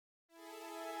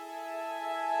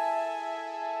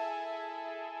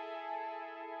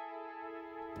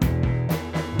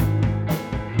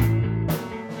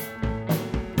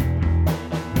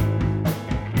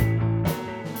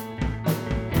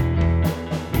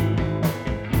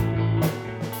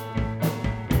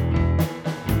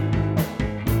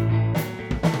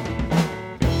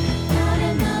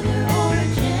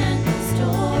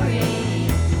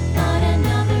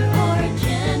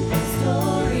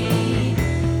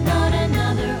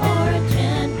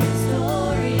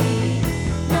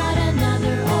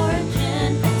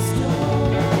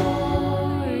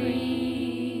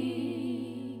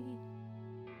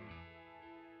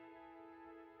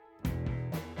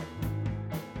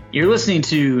You're listening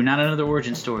to Not Another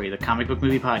Origin Story, the comic book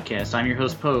movie podcast. I'm your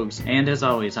host, Pogues, and as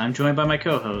always, I'm joined by my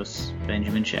co-host,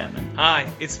 Benjamin Chapman.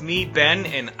 Hi, it's me, Ben,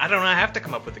 and I don't have to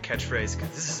come up with a catchphrase,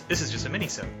 because this is just a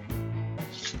mini-sode.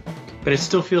 But it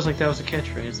still feels like that was a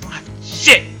catchphrase.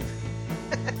 Shit!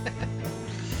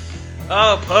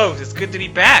 Oh, Pogues, it's good to be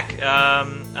back.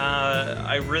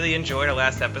 I really enjoyed our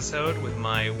last episode with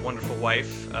my wonderful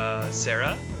wife,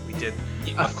 Sarah. We did,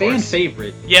 a fan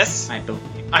favorite. Yes. I believe.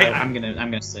 I'm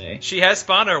gonna say she has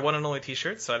spawned our one and only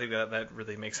T-shirt, so I think that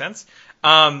really makes sense.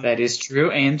 That is true,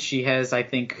 and she has, I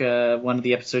think, one of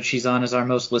the episodes she's on is our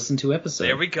most listened to episode.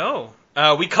 There we go.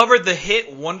 We covered the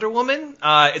hit Wonder Woman.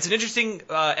 It's an interesting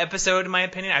episode, in my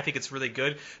opinion. I think it's really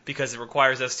good because it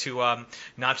requires us to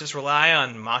not just rely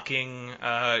on mocking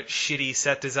shitty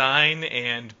set design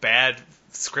and bad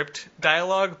script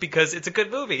dialogue, because it's a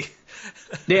good movie.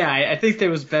 Yeah, I think there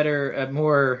was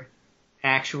more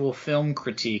actual film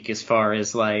critique as far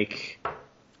as, like,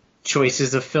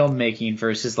 choices of filmmaking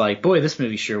versus, like, boy, this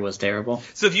movie sure was terrible.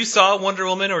 So if you saw Wonder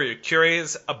Woman or you're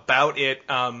curious about it,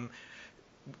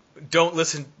 don't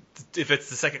listen if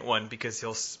it's the second one, because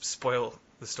you'll spoil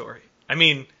the story. I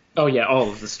mean... Oh, yeah, all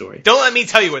of the story. Don't let me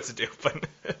tell you what to do, but...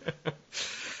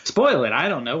 Spoil it, I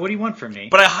don't know. What do you want from me?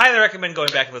 But I highly recommend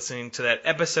going back and listening to that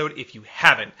episode if you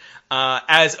haven't.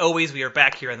 As always, we are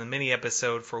back here on the mini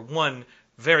episode for one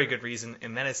very good reason,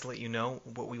 and that is to let you know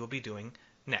what we will be doing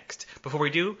next. Before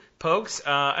we do, Pogues,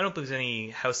 I don't believe there's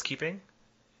any housekeeping.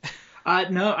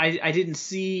 No, I didn't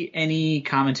see any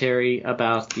commentary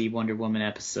about the Wonder Woman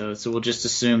episode, so we'll just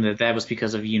assume that was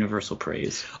because of universal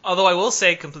praise. Although I will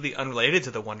say, completely unrelated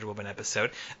to the Wonder Woman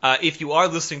episode, if you are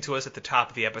listening to us at the top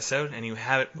of the episode and you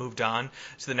haven't moved on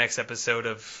to the next episode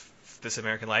of This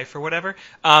American Life or whatever,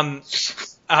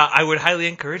 I would highly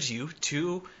encourage you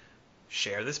to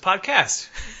share this podcast.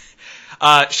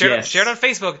 Share it on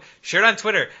Facebook, share it on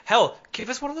Twitter. Hell, give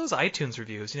us one of those iTunes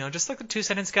reviews, just like the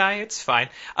 2-sentence guy. It's fine.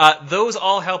 Those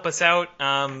all help us out.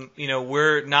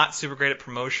 We're not super great at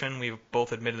promotion. We've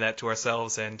both admitted that to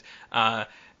ourselves, and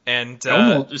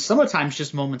sometimes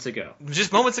just moments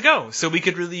ago. So we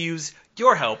could really use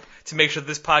your help to make sure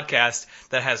this podcast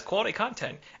that has quality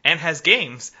content and has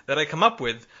games that I come up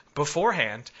with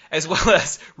beforehand, as well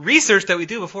as research that we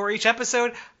do before each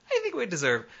episode, I think we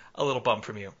deserve a little bump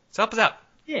from you. So help us out.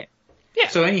 Yeah.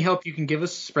 So any help you can give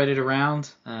us, spread it around.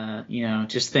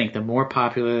 Just think, the more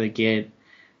popular they get,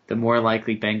 the more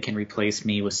likely Ben can replace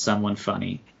me with someone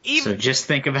funny. So just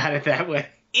think about it that way.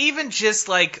 Even just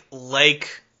like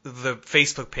the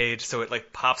Facebook page, so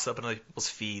it pops up in other people's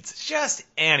feeds. Just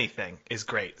anything is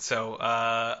great.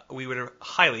 So we would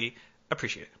highly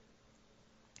appreciate it.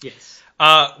 Yes.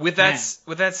 With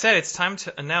that said, it's time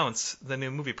to announce the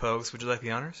new movie, Pogues. Would you like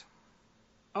the honors?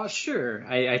 Oh, sure.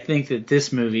 I think that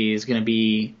this movie is going to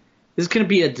be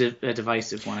a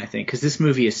divisive one, I think, because this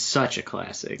movie is such a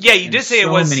classic. Yeah, you did say it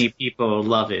was. So many people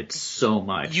love it so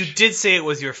much. You did say it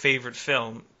was your favorite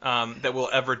film that we'll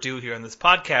ever do here on this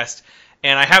podcast,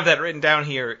 and I have that written down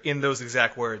here in those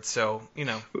exact words. So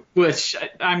which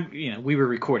we were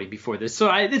recording before this,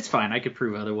 so it's fine. I could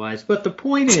prove otherwise. But the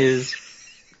point is,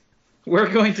 we're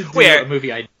going to do a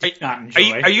movie I did not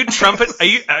enjoy. Are you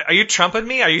trumping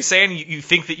me? Are you saying you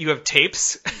think that you have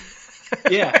tapes?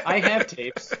 Yeah, I have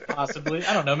tapes, possibly.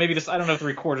 I don't know. Maybe I don't know if the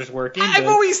recorder's working. I've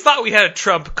always thought we had a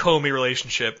Trump-Comey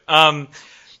relationship. I'm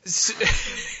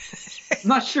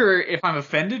not sure if I'm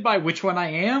offended by which one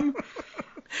I am.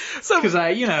 Because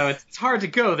it's hard to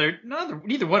go.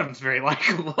 Neither one of them's very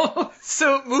likable.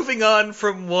 So moving on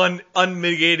from one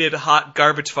unmitigated hot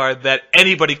garbage fire that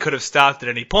anybody could have stopped at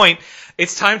any point,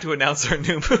 it's time to announce our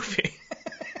new movie.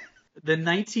 The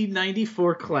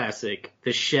 1994 classic,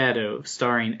 The Shadow,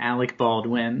 starring Alec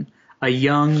Baldwin, a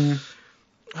young,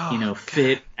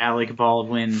 fit Alec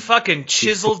Baldwin. Fucking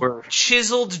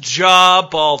chiseled jaw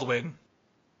Baldwin.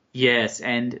 Yes,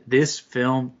 and this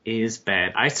film is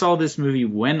bad. I saw this movie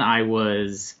when I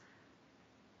was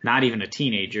not even a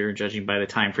teenager, judging by the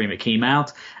time frame it came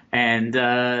out,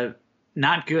 and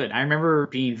not good. I remember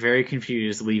being very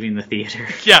confused leaving the theater,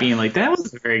 being like, that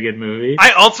was a very good movie.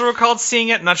 I also recalled seeing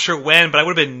it, not sure when, but I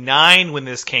would have been 9 when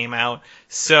this came out,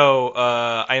 so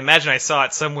I imagine I saw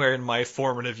it somewhere in my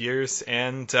formative years,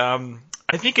 and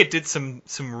I think it did some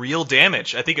real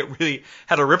damage. I think it really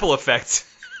had a ripple effect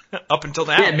up until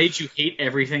now. Yeah, it made you hate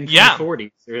everything from the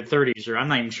 40s or 30s, or I'm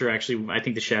not even sure, actually. I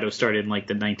think The Shadow started in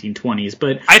the 1920s,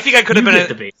 but I think I could have been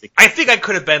the basic. I think I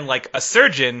could have been a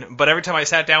surgeon, but every time I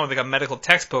sat down with a medical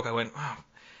textbook, I went, "Oh,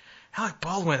 Alec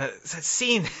Baldwin, that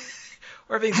scene."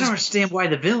 I don't understand why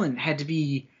the villain had to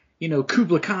be,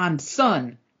 Kublai Khan's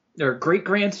son or great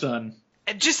grandson.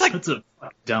 Just like That's a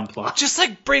fucking dumb plot. just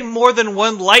like bring more than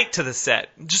one light to the set.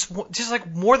 Just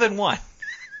like more than one.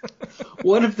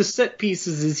 One of the set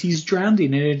pieces is he's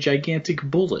drowning in a gigantic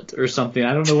bullet or something.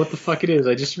 I don't know what the fuck it is.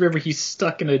 I just remember he's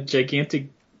stuck in a gigantic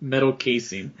metal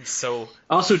casing. So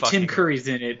also, Tim Curry's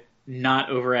in it, not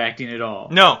overacting at all.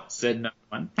 No. Said no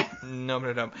one.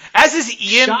 No. As is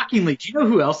Ian. Shockingly, do you know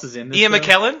who else is in this? Ian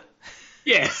McKellen?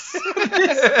 Yes.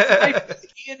 I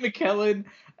think Ian McKellen,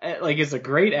 is a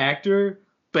great actor,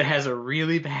 but has a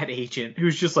really bad agent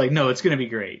who's just like, no, it's gonna be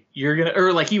great. You're gonna,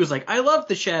 or like he was like, I loved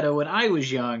The Shadow when I was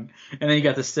young, and then he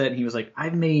got the set and he was like,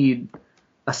 I've made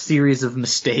a series of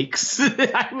mistakes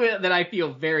that I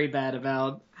feel very bad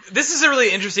about. This is a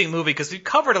really interesting movie because we've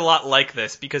covered a lot like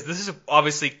this because this is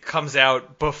obviously comes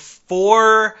out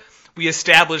before we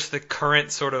establish the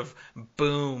current sort of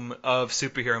boom of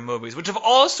superhero movies, which have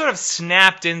all sort of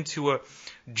snapped into a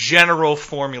general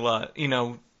formula,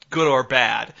 good or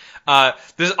bad.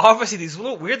 There's obviously these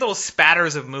weird little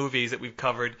spatters of movies that we've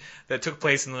covered that took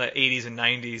place in the 80s and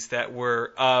 90s that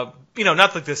were,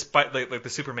 not like this, like the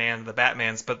Superman, the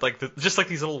Batmans, but just like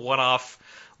these little one-off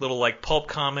little like pulp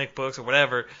comic books or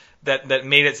whatever that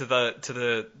made it to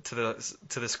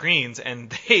the screens, and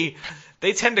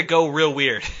they tend to go real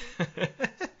weird.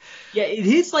 Yeah, it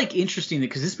is interesting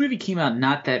because this movie came out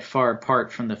not that far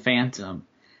apart from The Phantom.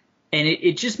 And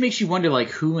it just makes you wonder,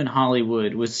 who in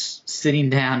Hollywood was sitting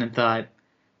down and thought,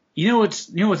 what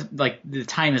the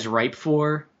time is ripe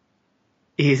for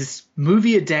is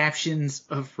movie adaptions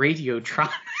of radio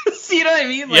dramas. You know what I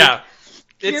mean? Yeah.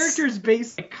 Characters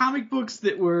based comic books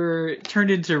that were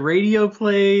turned into radio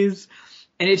plays.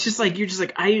 And it's just you're just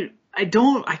I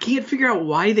can't figure out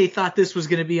why they thought this was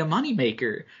going to be a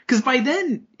moneymaker. Because by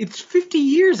then, it's 50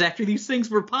 years after these things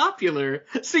were popular.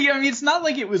 So, it's not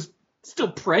like it was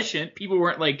still prescient. People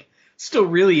weren't still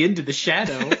really into The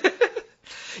Shadow.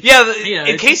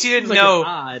 In case you didn't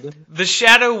know, The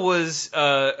Shadow was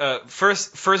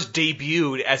first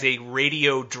debuted as a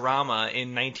radio drama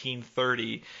in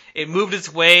 1930. It moved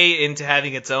its way into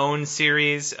having its own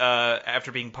series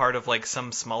after being part of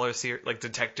some smaller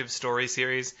detective story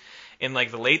series in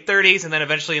the late 30s, and then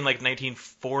eventually in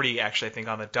 1940, actually I think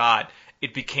on the dot,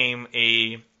 it became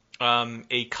a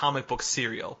comic book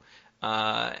serial.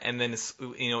 And then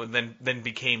then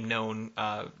became known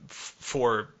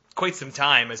for quite some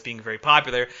time as being very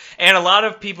popular, and a lot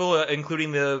of people,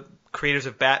 including the creators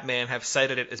of Batman, have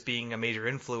cited it as being a major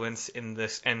influence in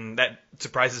this, and that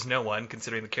surprises no one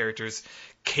considering the character's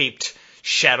caped,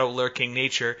 shadow-lurking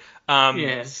nature.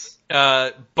 Yes.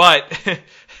 But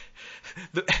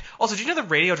also, do you know the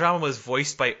radio drama was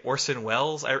voiced by Orson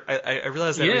Welles? I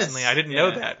realized that recently. I didn't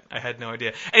know that. I had no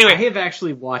idea. Anyway, I have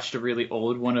actually watched a really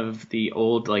old one of the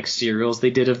old serials they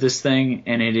did of this thing,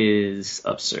 and it is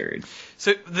absurd.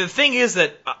 So the thing is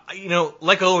that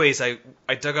like always, I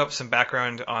dug up some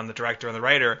background on the director and the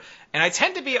writer, and I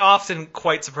tend to be often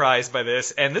quite surprised by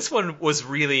this. And this one was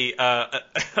really a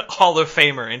Hall of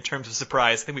Famer in terms of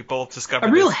surprise. I think we both discovered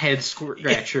a real head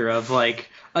scratcher of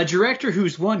a director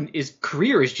whose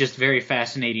career is just very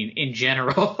fascinating in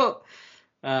general.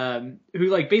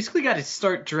 Who basically got to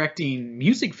start directing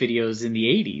music videos in the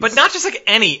 80s. But not just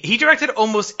any. He directed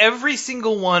almost every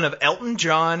single one of Elton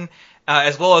John,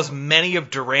 as well as many of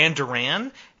Duran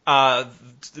Duran.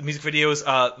 The music videos,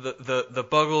 the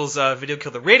Buggles video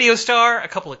Kill the Radio Star, a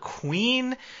couple of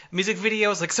Queen music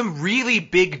videos, some really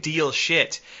big deal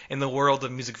shit in the world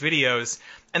of music videos.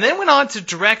 And then went on to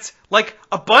direct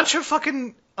a bunch of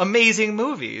fucking amazing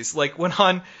movies. Went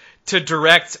on to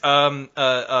direct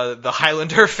the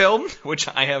Highlander film, which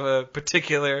I have a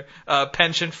particular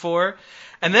penchant for.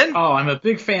 And then I'm a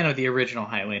big fan of the original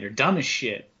Highlander. Dumb as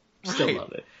shit. Still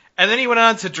love it. And then he went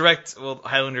on to direct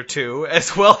Highlander 2,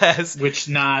 as well as which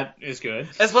not is good,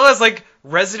 as well as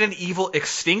Resident Evil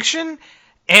Extinction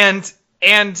and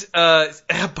a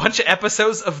bunch of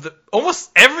episodes of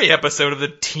almost every episode of the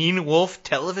Teen Wolf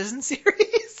television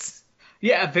series.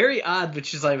 Yeah, very odd,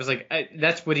 which is I was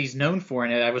that's what he's known for,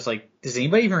 and I was does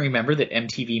anybody even remember that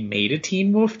MTV made a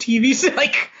Teen Wolf TV?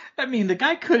 The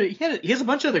guy he has a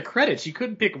bunch of other credits. You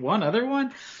couldn't pick one other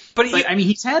one. But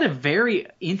he's had a very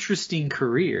interesting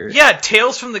career. Yeah,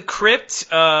 Tales from the Crypt,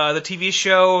 the TV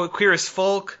show, Queer as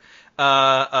Folk,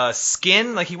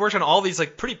 Skin. He worked on all these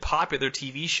pretty popular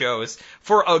TV shows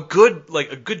for a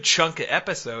good chunk of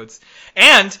episodes.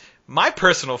 And my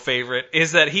personal favorite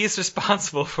is that he's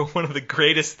responsible for one of the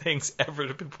greatest things ever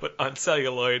to be put on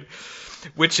celluloid,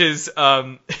 which is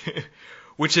the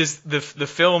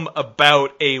film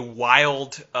about a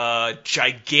wild,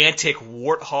 gigantic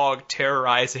warthog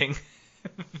terrorizing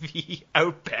the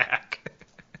outback.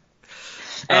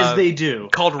 As they do.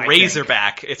 Called I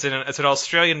Razorback. It's an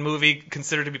Australian movie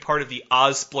considered to be part of the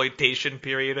Ozploitation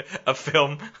period of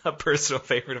film, a personal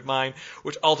favorite of mine,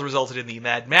 which also resulted in the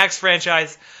Mad Max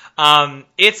franchise.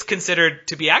 It's considered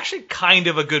to be actually kind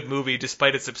of a good movie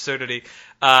despite its absurdity.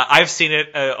 I've seen it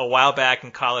a while back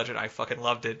in college and I fucking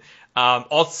loved it.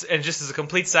 Also, and just as a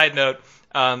complete side note,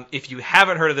 if you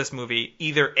haven't heard of this movie,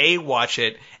 either A, watch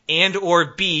it, and or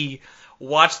B,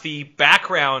 watch the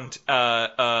background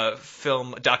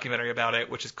film documentary about it,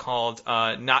 which is called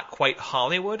Not Quite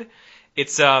Hollywood.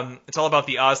 It's all about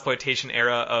the Ozploitation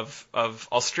era of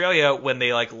Australia when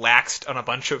they like laxed on a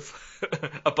bunch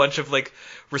of like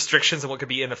restrictions on what could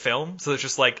be in a film. So there's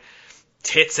just like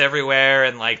tits everywhere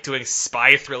and like doing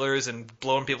spy thrillers and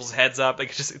blowing people's heads up. Like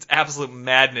it's absolute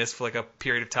madness for like a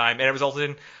period of time, and it resulted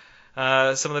in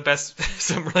some of the best,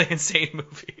 some really insane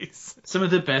movies. Some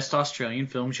of the best Australian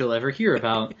films you'll ever hear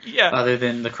about, other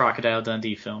than the Crocodile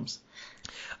Dundee films.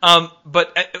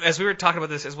 But as we were talking about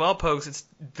this as well, Pokes, it's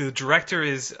the director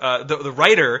is the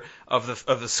writer of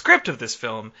the script of this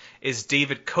film is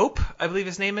David Cope, I believe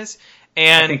his name is,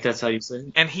 and I think that's how you say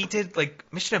it. And he did like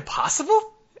Mission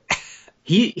Impossible.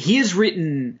 He has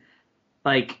written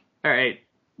like, all right.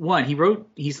 One,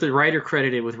 he's the writer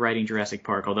credited with writing Jurassic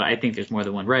Park, although I think there's more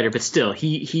than one writer, but still,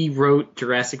 he wrote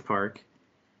Jurassic Park.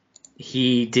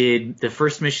 He did the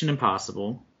first Mission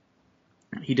Impossible.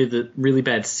 He did the really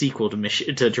bad sequel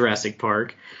to Jurassic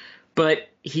Park. But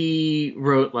he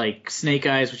wrote like Snake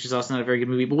Eyes, which is also not a very good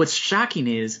movie. But what's shocking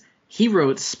is he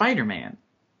wrote Spider-Man,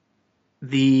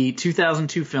 the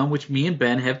 2002 film, which me and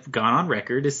Ben have gone on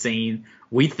record as saying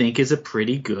we think is a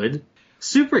pretty good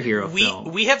superhero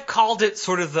film. We have called it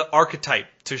sort of the archetype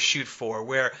to shoot for,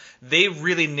 where they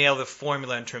really nail the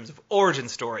formula in terms of origin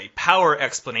story, power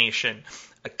explanation,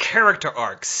 a character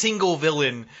arc, single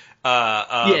villain the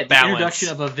balance. Introduction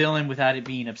of a villain without it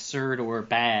being absurd or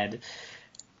bad.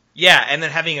 Yeah, and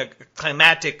then having a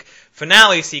climactic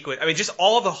finale sequence. I mean, just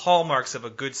all the hallmarks of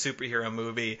a good superhero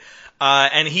movie.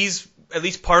 And he's at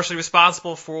least partially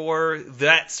responsible for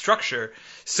that structure.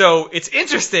 So it's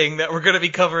interesting that we're going to be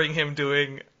covering him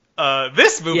doing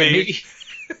this movie.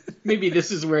 Yeah, maybe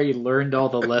this is where he learned all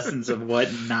the lessons of what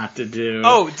not to do.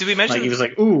 Oh, did we mention... Like, he was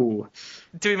like, ooh.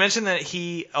 Did we mention that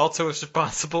he also was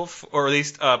responsible, or at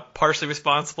least partially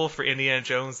responsible for Indiana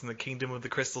Jones and the Kingdom of the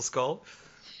Crystal Skull?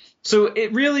 So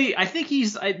it really... I think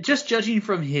he's... just judging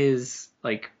from his,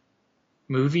 like,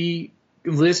 movie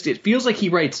list, it feels like he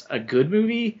writes a good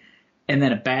movie, and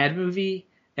then a bad movie,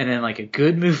 and then like a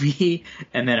good movie,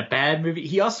 and then a bad movie.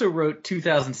 He also wrote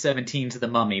 2017's The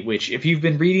Mummy, which, if you've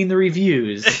been reading the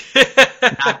reviews,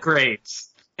 not great.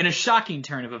 In a shocking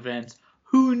turn of events,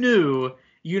 who knew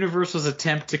Universal's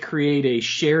attempt to create a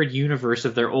shared universe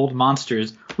of their old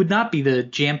monsters would not be the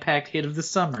jam-packed hit of the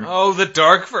summer? Oh, the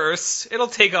Darkverse. It'll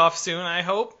take off soon, I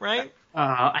hope, right?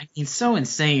 I mean, so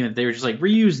insane that they were just like,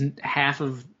 reuse half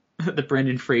of the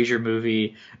Brendan Fraser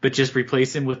movie, but just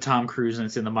replace him with Tom Cruise and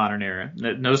it's in the modern era.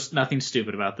 Nothing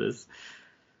stupid about this.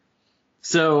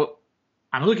 So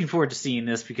I'm looking forward to seeing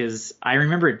this because I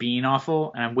remember it being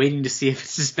awful, and I'm waiting to see if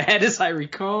it's as bad as I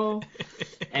recall.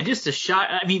 And just a shock.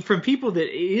 I mean, from people that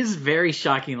it is very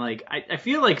shocking. Like, I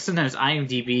feel like sometimes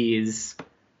IMDb is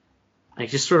like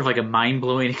just sort of like a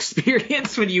mind-blowing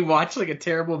experience when you watch like a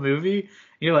terrible movie.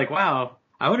 You're like, wow,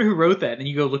 I wonder who wrote that. And then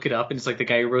you go look it up, and it's like the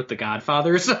guy who wrote The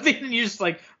Godfather or something. And you're just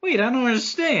like, wait, I don't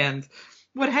understand.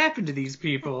 What happened to these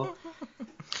people?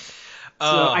 So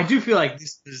I do feel like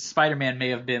this Spider-Man may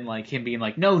have been like him being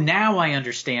like, no, now I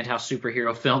understand how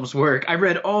superhero films work. I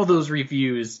read all those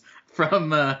reviews from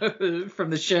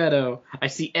The Shadow. I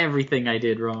see everything I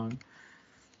did wrong.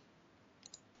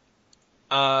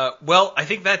 Well, I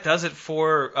think that does it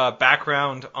for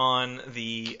background on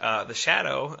the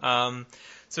Shadow.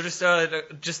 So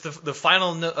just the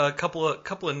final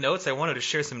couple of notes. I wanted to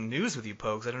share some news with you,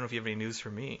 Pokes. I don't know if you have any news for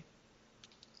me.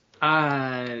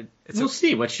 We'll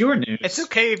see. What's your news? It's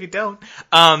okay if you don't.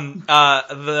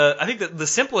 I think that the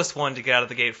simplest one to get out of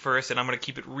the gate first, and I'm going to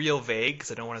keep it real vague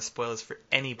because I don't want to spoil this for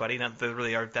anybody. Not that there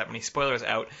really aren't that many spoilers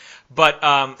out.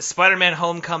 But Spider-Man: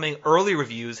 Homecoming early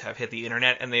reviews have hit the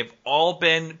internet, and they've all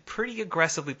been pretty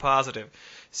aggressively positive.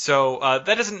 So that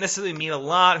doesn't necessarily mean a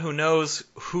lot. Who knows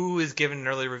who is given an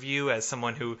early review? As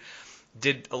someone who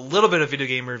did a little bit of video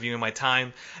game review in my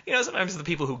time, sometimes the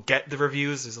people who get the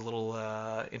reviews is a little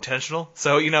intentional.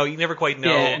 So, you never quite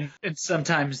know. Yeah, and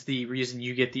sometimes the reason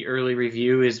you get the early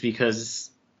review is because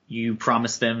you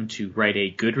promise them to write a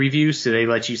good review, so they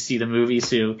let you see the movie.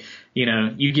 So,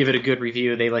 you give it a good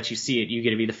review, they let you see it. You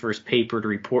get to be the first paper to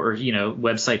report, or,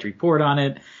 website to report on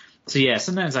it. So, yeah,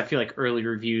 sometimes I feel like early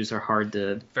reviews are hard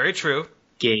to Very true.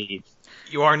 gauge.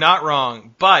 You are not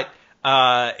wrong, but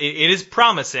it is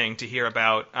promising to hear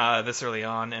about this early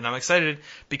on, and I'm excited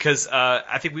because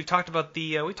I think we've talked about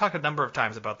we talked a number of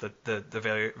times about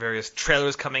the various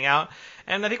trailers coming out,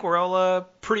 and I think we're all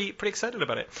pretty excited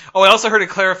about it. Oh, I also heard a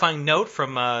clarifying note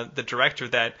from the director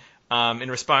that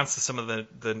in response to some of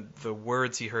the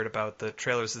words he heard about the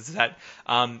trailers, is that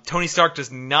Tony Stark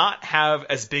does not have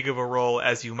as big of a role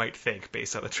as you might think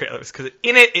based on the trailers. Because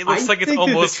in it looks like it's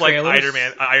almost like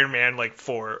Iron Man like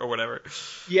 4 or whatever.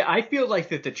 Yeah, I feel like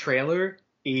that the trailer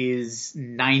is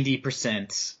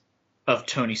 90% of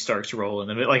Tony Stark's role in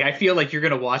it. Like, I feel like you're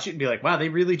gonna watch it and be like, wow, they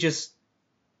really just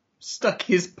stuck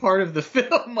his part of the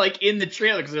film like in the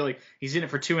trailer, because they're like, he's in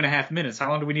it for 2.5 minutes. How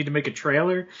long do we need to make a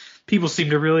trailer? People seem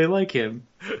to really like him.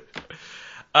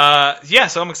 Yeah,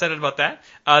 so I'm excited about that.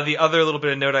 The other little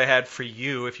bit of note I had for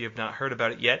you, if you have not heard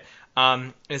about it yet,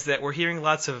 is that we're hearing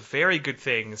lots of very good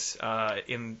things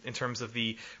in terms of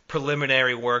the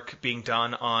preliminary work being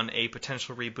done on a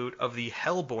potential reboot of the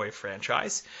Hellboy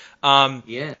franchise.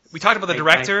 Yes. We talked about the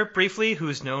director briefly,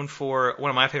 who's known for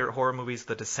one of my favorite horror movies,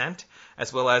 The Descent,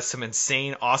 as well as some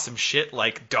insane, awesome shit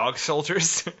like Dog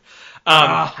Soldiers.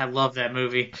 I love that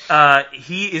movie.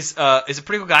 He is a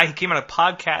pretty cool guy. He came on a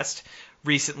podcast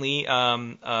recently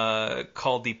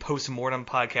called the Postmortem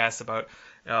Podcast about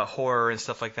horror and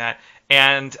stuff like that.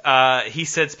 And he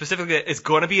said specifically that it's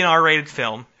going to be an R-rated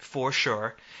film, for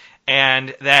sure.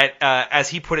 And that, as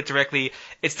he put it directly,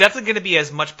 it's definitely going to be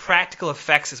as much practical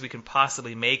effects as we can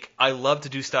possibly make. I love to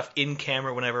do stuff in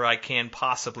camera whenever I can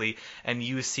possibly and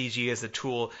use CG as a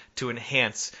tool to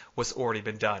enhance what's already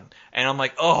been done. And I'm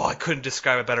like, oh, I couldn't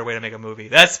describe a better way to make a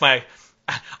movie.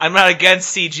 I'm not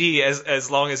against CG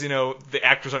as long as, the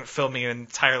actors aren't filming an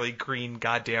entirely green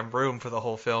goddamn room for the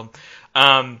whole film.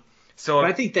 But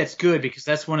I think that's good, because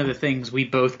that's one of the things we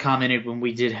both commented when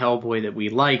we did Hellboy that we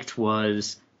liked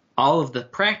was all of the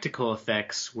practical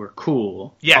effects were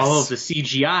cool. Yes. All of the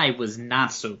CGI was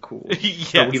not so cool.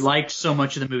 Yes. But we liked so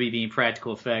much of the movie being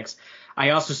practical effects.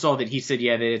 I also saw that he said,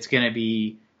 that it's going to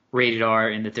be rated R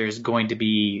and that there's going to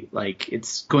be,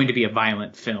 it's going to be a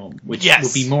violent film, which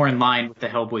will be more in line with the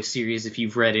Hellboy series. If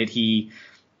you've read it, he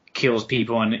kills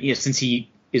people, and since he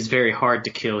is very hard to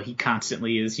kill, he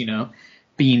constantly is,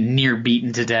 being near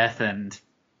beaten to death. And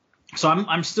so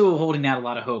I'm still holding out a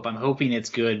lot of hope. I'm hoping it's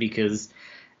good because,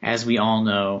 as we all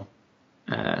know,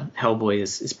 Hellboy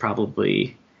is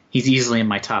probably, he's easily in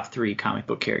my top 3 comic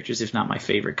book characters, if not my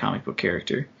favorite comic book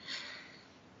character.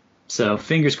 So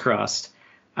fingers crossed.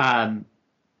 I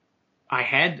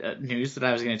had news that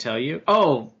I was going to tell you.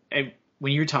 Oh,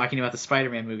 when you were talking about the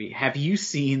Spider-Man movie, have you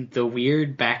seen the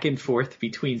weird back and forth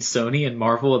between Sony and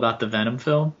Marvel about the Venom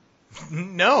film?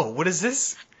 No. What is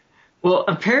this? Well,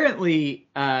 apparently,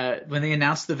 when they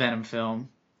announced the Venom film,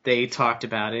 they talked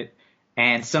about it,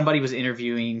 and somebody was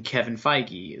interviewing Kevin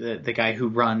Feige, the guy who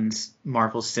runs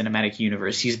Marvel's Cinematic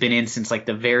Universe. He's been in since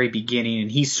the very beginning,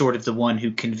 and he's sort of the one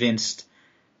who convinced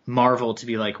Marvel to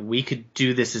be like, we could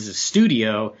do this as a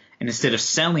studio, and instead of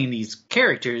selling these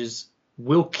characters,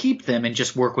 we'll keep them and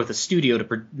just work with a studio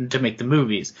to make the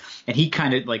movies. And he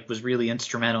kind of was really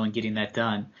instrumental in getting that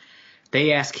done.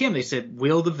 They asked him, they said,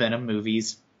 will the Venom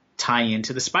movies tie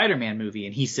into the Spider-Man movie?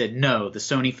 And he said, no, the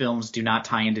Sony films do not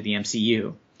tie into the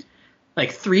MCU.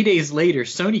 3 days later,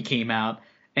 Sony came out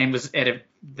and was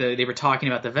they were talking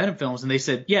about the Venom films, and they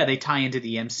said, yeah, they tie into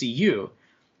the MCU.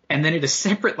 And then at a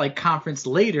separate conference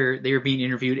later, they were being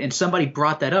interviewed, and somebody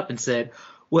brought that up and said,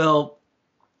 well,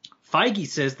 Feige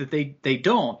says that they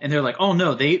don't. And they're like, oh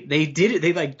no, they did it.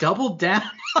 They doubled down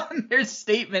on their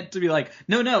statement to be like,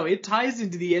 no, it ties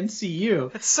into the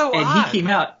MCU. That's so odd.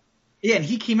 And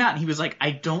he came out and he was like,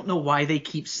 I don't know why they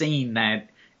keep saying that.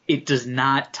 It does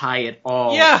not tie at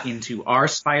all into our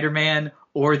Spider-Man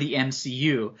or the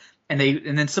MCU. And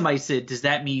then somebody said, does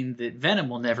that mean that Venom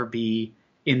will never be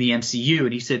in the MCU?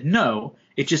 And he said, no,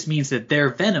 it just means that their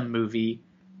Venom movie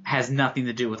has nothing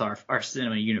to do with our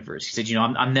cinema universe. He said,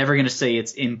 I'm never going to say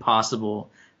it's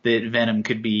impossible that Venom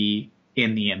could be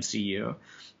in the MCU.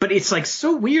 But it's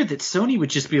so weird that Sony would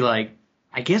just be like,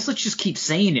 I guess let's just keep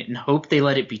saying it and hope they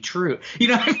let it be true. You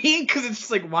know what I mean? Because it's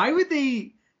just why would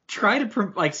they try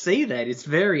to say that? It's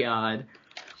very odd.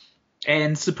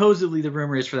 And supposedly the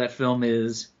rumor is for that film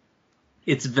is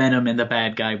it's Venom and the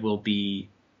bad guy will be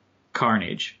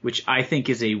Carnage, which I think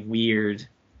is a weird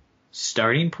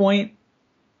starting point.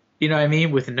 You know what I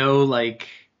mean? With no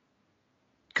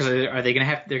because they're gonna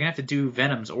have to do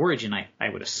Venom's origin, I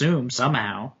would assume,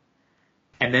 somehow,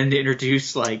 and then to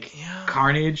introduce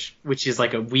Carnage, which is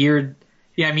a weird.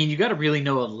 Yeah, I mean, you got to really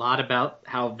know a lot about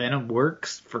how Venom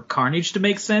works for Carnage to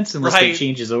make sense, unless they Right.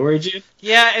 change his origin.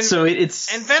 Yeah, and So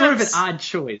it's and sort of an Venom's- odd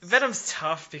choice. Venom's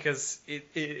tough because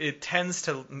it tends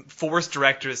to force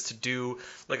directors to do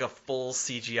like a full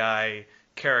CGI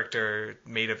character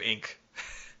made of ink.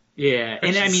 Yeah,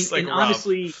 Which and I mean, is, like, and rough.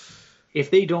 honestly, if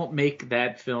they don't make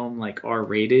that film like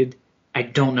R-rated, I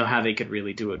don't know how they could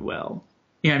really do it well.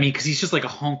 Yeah, I mean, because he's just like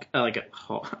I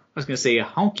was gonna say a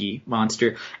honky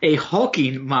monster, a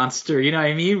hulking monster. You know what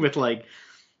I mean? With like,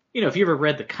 if you ever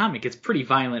read the comic, it's pretty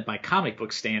violent by comic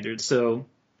book standards. So,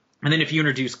 and then if you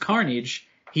introduce Carnage,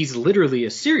 he's literally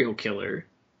a serial killer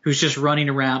who's just running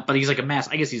around, but he's like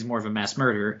I guess he's more of a mass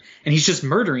murderer, and he's just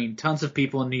murdering tons of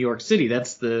people in New York City.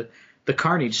 That's the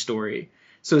Carnage story.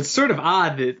 So it's sort of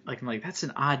odd that I'm like, that's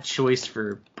an odd choice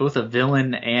for both a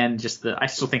villain and just I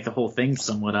still think the whole thing's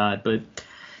somewhat odd, but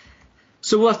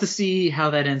so we'll have to see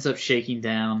how that ends up shaking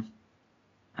down.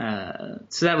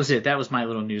 So that was it. That was my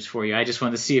little news for you. I just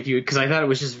wanted to see if because I thought it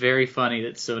was just very funny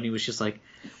that Sony was just like,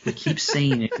 we keep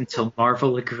saying it until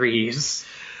Marvel agrees.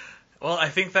 Well, I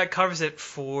think that covers it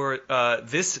for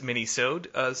this mini-sode.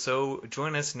 So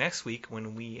join us next week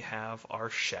when we have our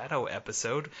Shadow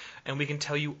episode, and we can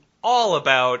tell you all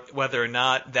about whether or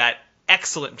not that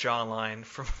excellent jawline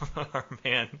from our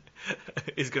man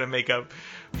is going to make up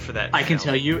for that. I can film.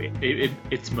 tell you,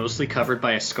 it's mostly covered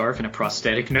by a scarf and a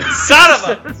prosthetic nose. Son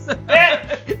of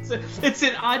a it's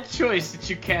an odd choice that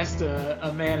you cast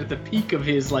a man at the peak of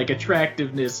his like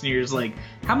attractiveness, and you're just like,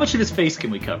 how much of his face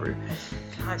can we cover?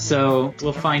 So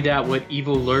we'll find out what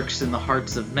evil lurks in the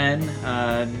hearts of men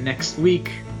next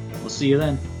week. We'll see you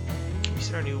then. Can we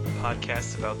start a new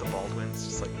podcast about the Baldwins?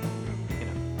 Just like,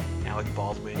 Alec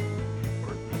Baldwin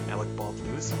or Alec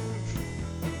Baldlewis?